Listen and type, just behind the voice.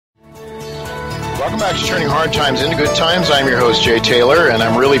Welcome back to Turning Hard Times into Good Times. I'm your host, Jay Taylor, and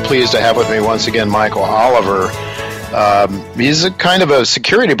I'm really pleased to have with me once again Michael Oliver. He's a kind of a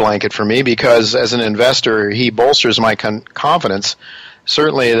security blanket for me because as an investor, he bolsters my confidence,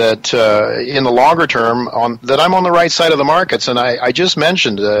 certainly that in the longer term, that I'm on the right side of the markets. And I just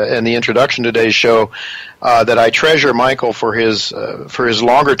mentioned in the introduction to today's show that I treasure Michael for his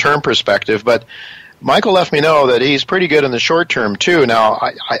longer term perspective, but Michael left me know that he's pretty good in the short term, too. Now,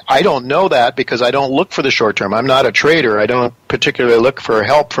 I don't know that because I don't look for the short term. I'm not a trader. I don't particularly look for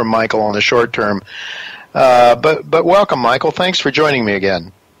help from Michael on the short term. But welcome, Michael. Thanks for joining me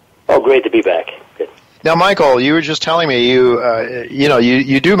again. Oh, great to be back. Good. Now, Michael, you were just telling me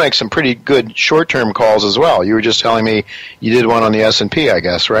you do make some pretty good short-term calls as well. You were just telling me you did one on the S&P, I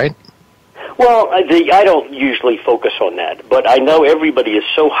guess, right? Well, I don't usually focus on that, but I know everybody is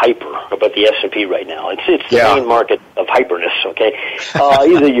so hyper about the S&P right now. It's the main market of hyperness, okay?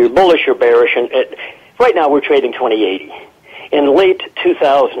 Either you're bullish or bearish, and right now we're trading 2080. In late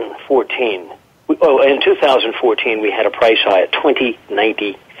 2014, in 2014 we had a price high at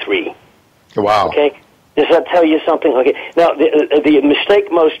 2093. Wow. Okay? Does that tell you something? Okay. Now, the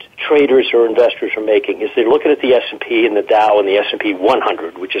mistake most traders or investors are making is they're looking at the S&P and the Dow and the S&P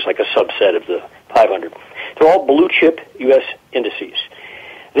 100, which is like a subset of the 500. They're all blue-chip U.S. indices.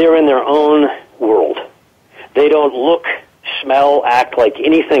 They're in their own world. They don't look, smell, act like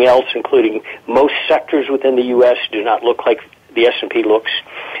anything else, including most sectors within the U.S. do not look like the S&P looks.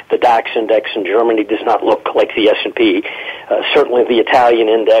 The DAX index in Germany does not look like the S&P. Certainly the Italian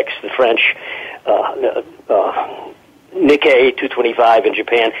index, the French Nikkei 225 in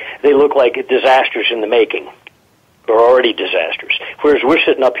Japan, they look like disasters in the making, or already disasters. Whereas we're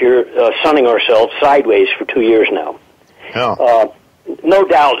sitting up here sunning ourselves sideways for 2 years now. Oh. No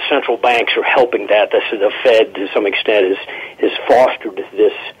doubt central banks are helping that. The Fed, to some extent, has fostered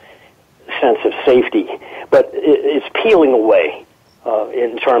this sense of safety. But it's peeling away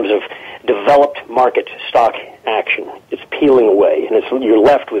in terms of developed market stock action. It's peeling away, and you're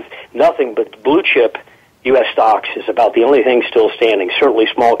left with nothing but blue chip U.S. stocks is about the only thing still standing. Certainly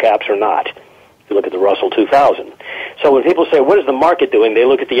small caps are not. If you look at the Russell 2000. So when people say, what is the market doing, they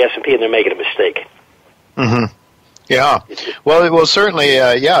look at the S&P and they're making a mistake. Mm-hmm. Yeah. Well, certainly,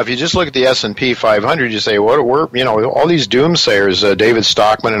 if you just look at the S&P 500, you say, all these doomsayers, David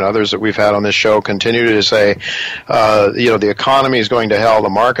Stockman and others that we've had on this show continue to say, the economy is going to hell, the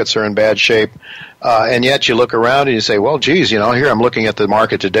markets are in bad shape, and yet you look around and you say, well, geez, here I'm looking at the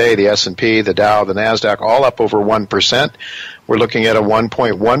market today, the S&P, the Dow, the NASDAQ, all up over 1%. We're looking at a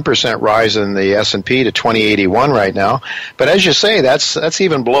 1.1% rise in the S&P to 2081 right now. But as you say, that's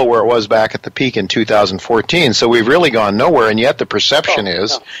even below where it was back at the peak in 2014. So we've really gone nowhere, and yet the perception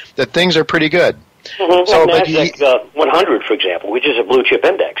is that things are pretty good. Mm-hmm. So, NASDAQ 100, for example, which is a blue chip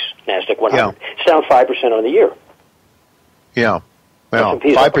index, NASDAQ 100, it's down 5% on the year. Yeah. Well,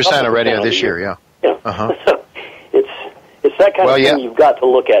 5% already this year, yeah. Yeah. Uh-huh. So it's that kind of thing you've got to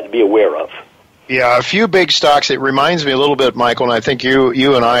look at and be aware of. Yeah, a few big stocks. It reminds me a little bit, Michael, and I think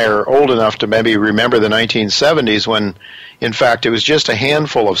you and I are old enough to maybe remember the 1970s when, in fact, it was just a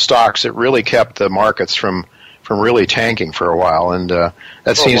handful of stocks that really kept the markets from really tanking for a while, and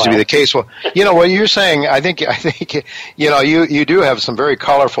that seems to be the case. Well, what you're saying, I think you do have some very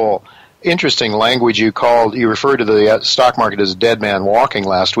colorful, interesting language. You referred to the stock market as a dead man walking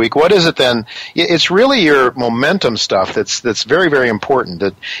last week. What is it then? It's really your momentum stuff that's very, very important.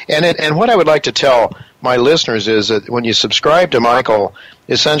 And what I would like to tell my listeners is that when you subscribe to Michael,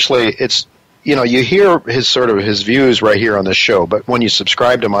 essentially it's you hear his views right here on this show, but when you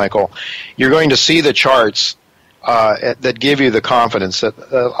subscribe to Michael, you're going to see the charts that give you the confidence that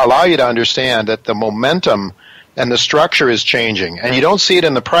allow you to understand that the momentum and the structure is changing. And you don't see it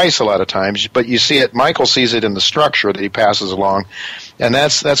in the price a lot of times, but you see it, Michael sees it in the structure that he passes along, and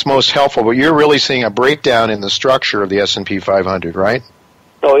that's most helpful. But you're really seeing a breakdown in the structure of the S&P 500, right?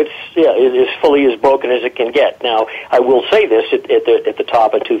 So it's as fully as broken as it can get. Now, I will say this, at the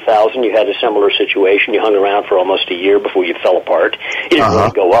top of 2000, you had a similar situation. You hung around for almost a year before you fell apart. You didn't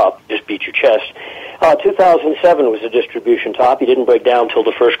really go up, just beat your chest. 2007 was a distribution top. You didn't break down until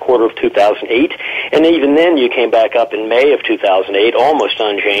the first quarter of 2008. And even then, you came back up in May of 2008, almost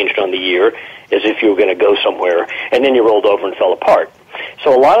unchanged on the year, as if you were going to go somewhere. And then you rolled over and fell apart.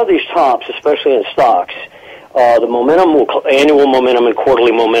 So a lot of these tops, especially in stocks, the momentum, annual momentum and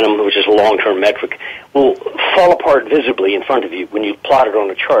quarterly momentum, which is a long-term metric, will fall apart visibly in front of you when you plot it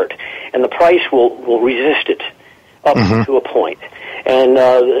on a chart. And the price will resist it up to a point. And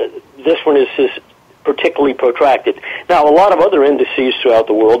this one is particularly protracted. Now, a lot of other indices throughout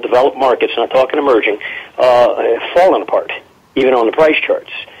the world, developed markets, not talking emerging, have fallen apart, even on the price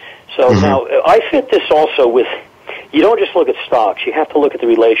charts. So now I fit this also with, you don't just look at stocks, you have to look at the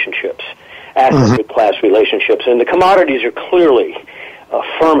relationships, asset class relationships, and the commodities are clearly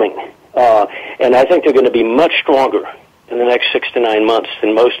firming, and I think they're going to be much stronger in the next 6 to 9 months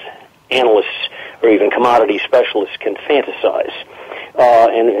than most analysts or even commodity specialists can fantasize,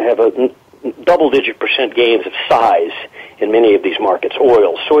 and have a double-digit % gains of size in many of these markets.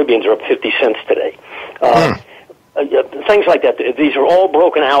 Oil, soybeans are up 50 cents today. Things like that. These are all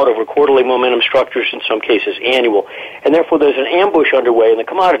broken out over quarterly momentum structures, in some cases annual, and therefore there's an ambush underway in the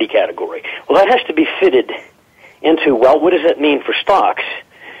commodity category. Well, that has to be fitted into, well, what does that mean for stocks?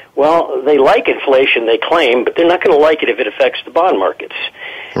 Well, they like inflation, they claim, but they're not going to like it if it affects the bond markets.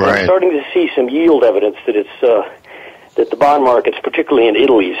 Right. I'm starting to see some yield evidence that that the bond markets, particularly in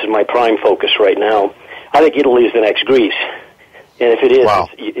Italy, is my prime focus right now. I think Italy is the next Greece, and if it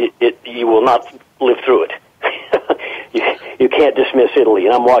is, you will not live through it. You can't dismiss Italy,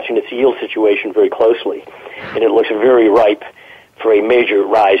 and I'm watching its yield situation very closely, and it looks very ripe for a major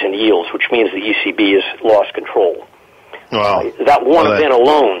rise in yields, which means the ECB has lost control. Wow. That one event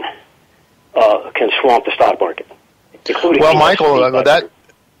alone can swamp the stock market, including. Well, Michael,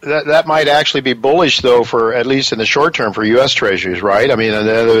 that might actually be bullish, though, for at least in the short term for U.S. Treasuries, right? I mean,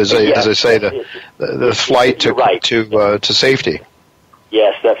 as I say, the flight to safety.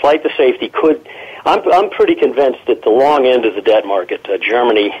 Yes, that flight to safety could. I'm pretty convinced that the long end of the debt market,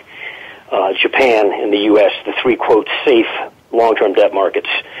 Germany, Japan, and the U.S., the three, quote, safe long-term debt markets,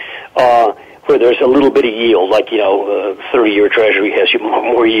 where there's a little bit of yield, like, 30-year Treasury has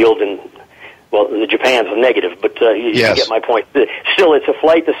more yield than, well, the Japan's a negative, but you get my point. Still, it's a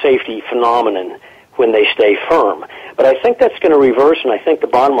flight to safety phenomenon when they stay firm. But I think that's going to reverse, and I think the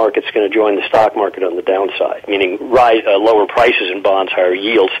bond market's going to join the stock market on the downside, meaning lower prices in bonds, higher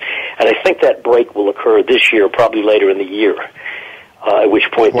yields. And I think that break will occur this year, probably later in the year, at which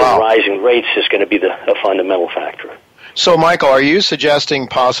point the rising rates is going to be a fundamental factor. So, Michael, are you suggesting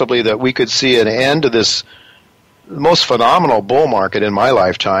possibly that we could see an end to this most phenomenal bull market in my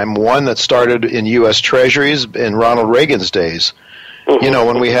lifetime, one that started in U.S. Treasuries in Ronald Reagan's days?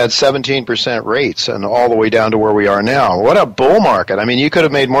 When we had 17% rates and all the way down to where we are now. What a bull market. I mean, you could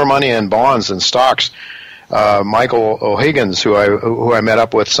have made more money in bonds than stocks. Michael O'Higgins, who I met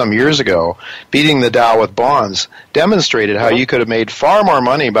up with some years ago, beating the Dow with bonds, demonstrated how you could have made far more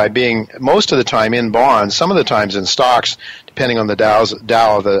money by being most of the time in bonds, some of the times in stocks, depending on the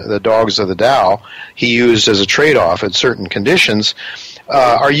the dogs of the Dow he used as a trade-off at certain conditions.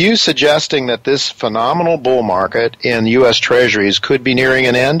 Are you suggesting that this phenomenal bull market in U.S. Treasuries could be nearing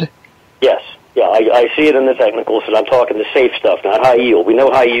an end? Yes. Yeah, I see it in the technicals, and I'm talking the safe stuff, not high yield. We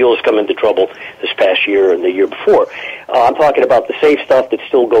know high yields come into trouble this past year and the year before. I'm talking about the safe stuff that's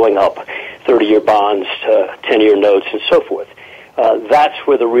still going up, 30-year bonds, 10-year notes, and so forth. That's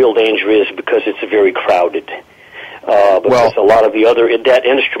where the real danger is because it's very crowded. Because a lot of the other debt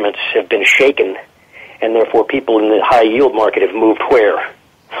instruments have been shaken, and therefore people in the high yield market have moved where?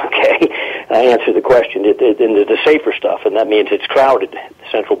 Okay, I answered the question into the safer stuff, and that means it's crowded.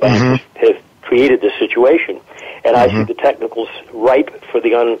 The central banks have created this situation, and I see the technicals ripe for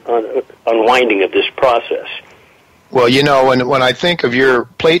the unwinding of this process. Well, when I think of your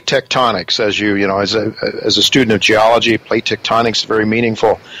plate tectonics, as a student of geology, plate tectonics is a very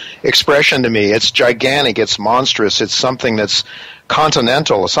meaningful expression to me. It's gigantic, it's monstrous, it's something that's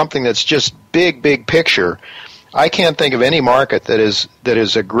continental, something that's just big picture. I can't think of any market that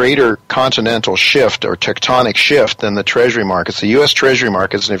is a greater continental shift or tectonic shift than the Treasury markets, the U.S. Treasury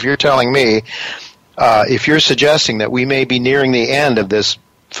markets. And if you're telling me, if you're suggesting that we may be nearing the end of this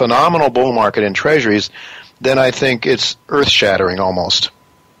phenomenal bull market in Treasuries, then I think it's earth-shattering almost.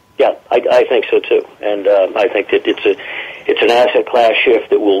 Yeah, I think so too, and I think that it's an asset class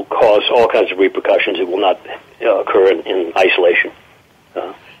shift that will cause all kinds of repercussions. It will not occur in isolation.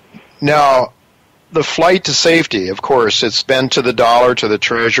 Now, the flight to safety, of course, it's been to the dollar, to the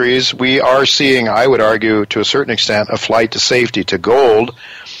Treasuries. We are seeing, I would argue, to a certain extent, a flight to safety to gold.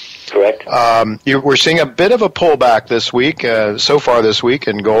 Correct. We're seeing a bit of a pullback this week, so far this week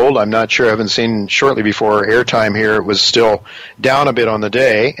in gold. I'm not sure. I haven't seen shortly before airtime here. It was still down a bit on the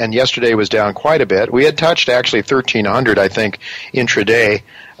day, and yesterday was down quite a bit. We had touched actually 1,300, I think, intraday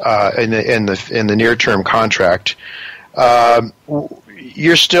in the near-term contract.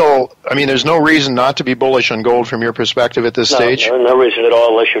 You're still, there's no reason not to be bullish on gold from your perspective at this stage? No reason at all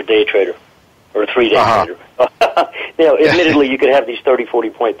unless you're a day trader or a 3-day trader. Admittedly, you could have these 30,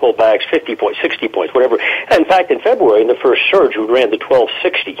 40-point pullbacks, 50 points, 60 points, whatever. In fact, in February, in the first surge, we ran the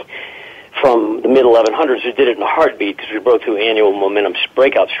 1260 from the mid-1100s, it did it in a heartbeat because we broke through annual momentum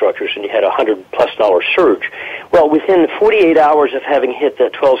breakout structures, and you had a $100+ surge. Well, within 48 hours of having hit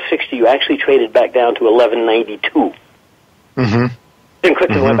that 1260, you actually traded back down to 1192. Mm-hmm. Then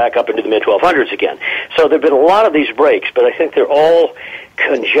quickly went back up into the mid-1200s again. So there have been a lot of these breaks, but I think they're all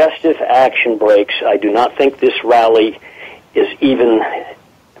congestive action breaks. I do not think this rally is even...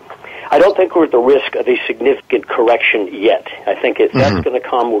 I don't think we're at the risk of a significant correction yet. I think if that's going to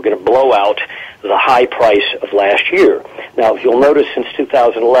come, we're going to blow out the high price of last year. Now, if you'll notice, since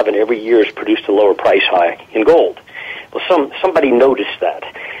 2011, every year has produced a lower price high in gold. Well, somebody noticed that.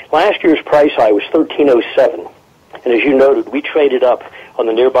 Last year's price high was 1307. And as you noted, we traded up on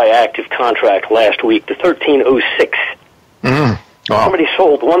the nearby active contract last week to 1306. Wow. Somebody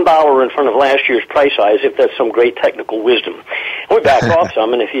sold $1 in front of last year's price high as if that's some great technical wisdom. And we backed off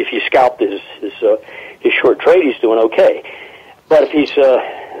some, and if you scalped his short trade, he's doing okay. But if he's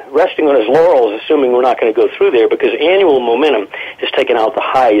resting on his laurels, assuming we're not going to go through there, because annual momentum has taken out the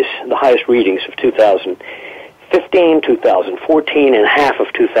highest readings of 2015, 2014, and half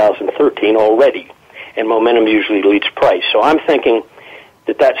of 2013 already. And momentum usually leads price. So I'm thinking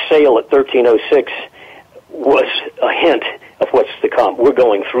that sale at 1306 was a hint of what's to come. We're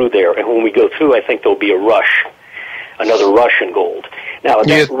going through there, and when we go through, I think there'll be a rush, another rush in gold. Now, at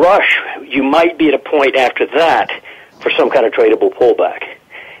that rush, you might be at a point after that for some kind of tradable pullback.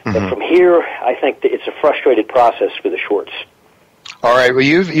 But from here, I think that it's a frustrated process for the shorts. All right. Well,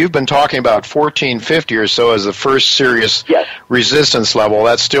 you've been talking about 1450 or so as the first serious resistance level.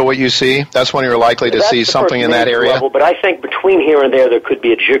 That's still what you see? That's when you're likely to see something in that area? Level, but I think between here and there could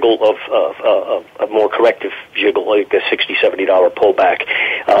be a jiggle of a more corrective jiggle, like a $60, $70 pullback.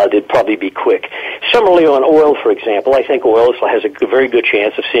 That'd probably be quick. Similarly, on oil, for example, I think oil has a very good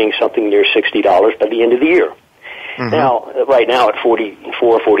chance of seeing something near $60 by the end of the year. Now, right now at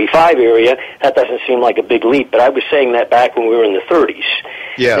 44, 45 area, that doesn't seem like a big leap, but I was saying that back when we were in the 30s.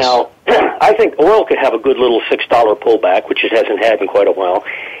 Yes. Now, I think oil could have a good little $6 pullback, which it hasn't had in quite a while,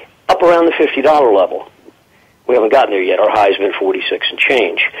 up around the $50 level. We haven't gotten there yet. Our high's been 46 and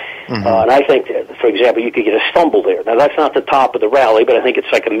change. And I think, for example, you could get a stumble there. Now, that's not the top of the rally, but I think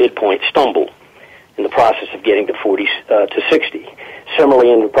it's like a midpoint stumble in the process of getting to 40 to 60.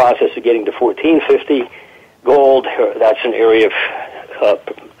 Similarly, in the process of getting to 1450, gold, that's an area of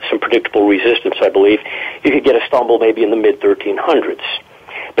some predictable resistance, I believe. You could get a stumble maybe in the mid-1300s.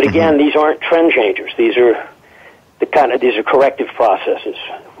 But again, these aren't trend changers. These are these are corrective processes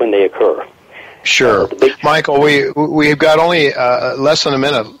when they occur. Sure. Michael, we've got only less than a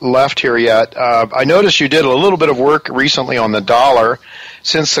minute left here yet. I noticed you did a little bit of work recently on the dollar.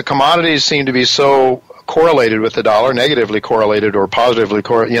 Since the commodities seem to be so correlated with the dollar, negatively correlated or positively,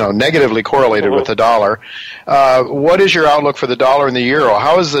 negatively correlated with the dollar. What is your outlook for the dollar and the euro?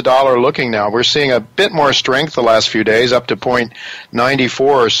 How is the dollar looking now? We're seeing a bit more strength the last few days, up to 0.94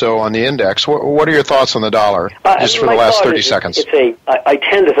 or so on the index. What are your thoughts on the dollar, just for the last 30 seconds? I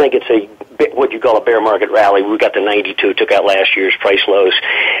tend to think it's what you call a bear market rally. We got to 92, took out last year's price lows,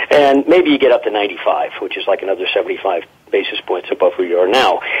 and maybe you get up to 95, which is like another 75 basis points above where you are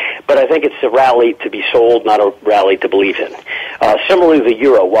now. But I think it's a rally to be sold, not a rally to believe in. Similarly, the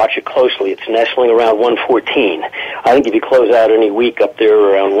euro, watch it closely. It's nestling around 114. I think if you close out any week up there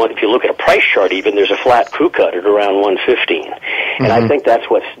around if you look at a price chart even, there's a flat crew cut at around 115. And I think that's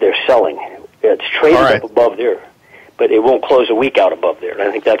what they're selling. It's traded up above there, but it won't close a week out above there. And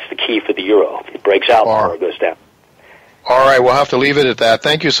I think that's the key for the euro. If it breaks out before it goes down. All right, we'll have to leave it at that.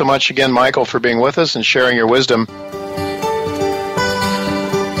 Thank you so much again, Michael, for being with us and sharing your wisdom.